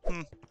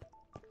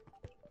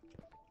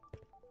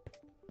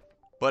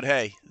 But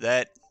hey,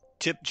 that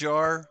tip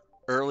jar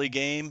early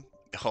game,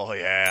 oh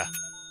yeah.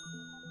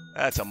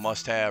 That's a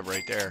must-have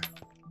right there.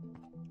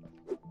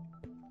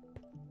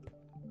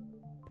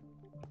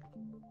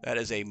 That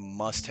is a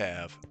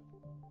must-have.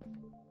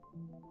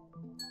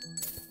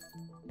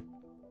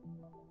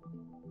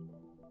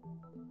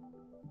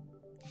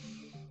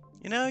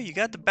 You know, you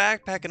got the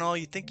backpack and all,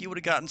 you think you would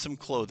have gotten some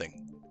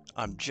clothing.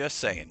 I'm just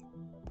saying.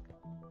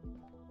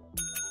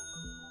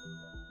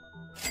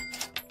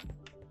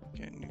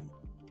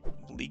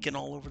 Leaking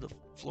all over the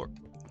floor.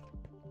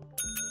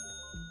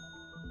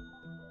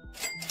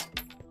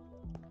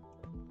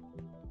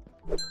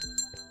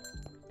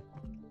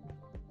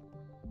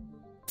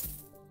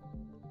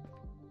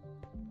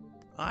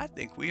 I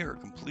think we are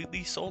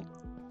completely sold.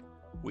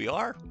 We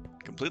are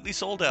completely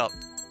sold out.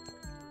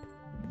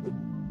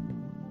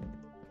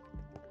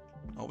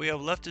 All we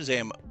have left is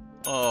ammo.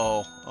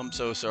 Oh, I'm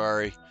so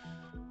sorry.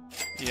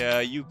 Yeah,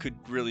 you could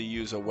really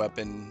use a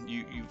weapon.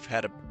 You've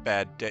had a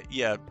bad day.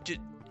 Yeah,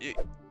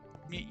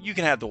 you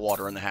can have the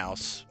water in the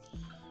house.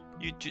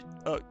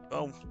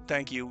 Oh,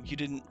 thank you. You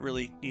didn't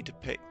really need to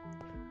pay.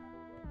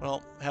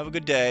 Well, have a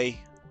good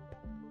day.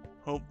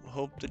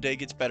 Hope the day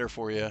gets better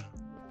for you.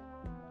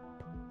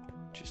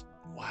 Just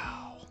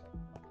wow.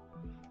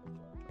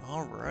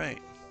 All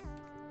right.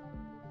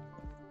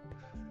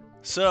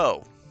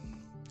 So,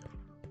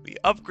 we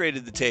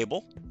upgraded the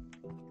table.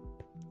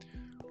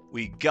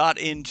 We got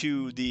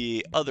into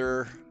the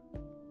other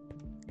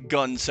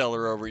gun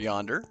cellar over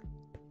yonder.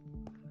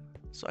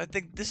 So I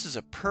think this is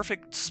a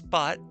perfect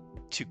spot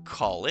to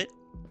call it.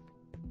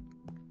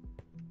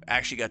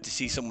 Actually got to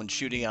see someone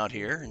shooting out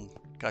here and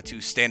got to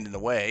stand in the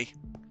way.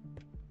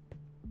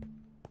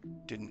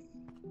 Didn't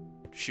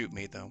shoot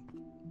me though.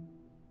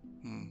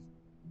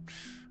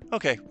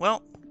 Okay,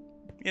 well,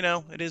 you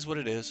know, it is what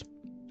it is.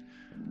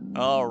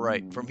 All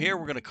right, from here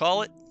we're going to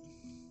call it.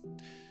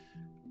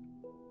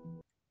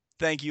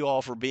 Thank you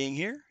all for being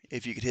here.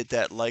 If you could hit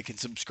that like and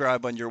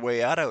subscribe on your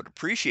way out, I would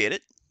appreciate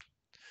it.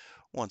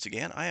 Once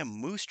again, I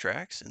am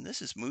MooseTracks, and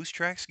this is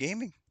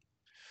MooseTracksGaming.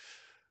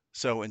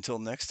 So until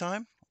next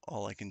time,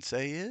 all I can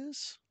say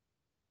is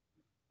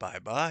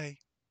bye-bye.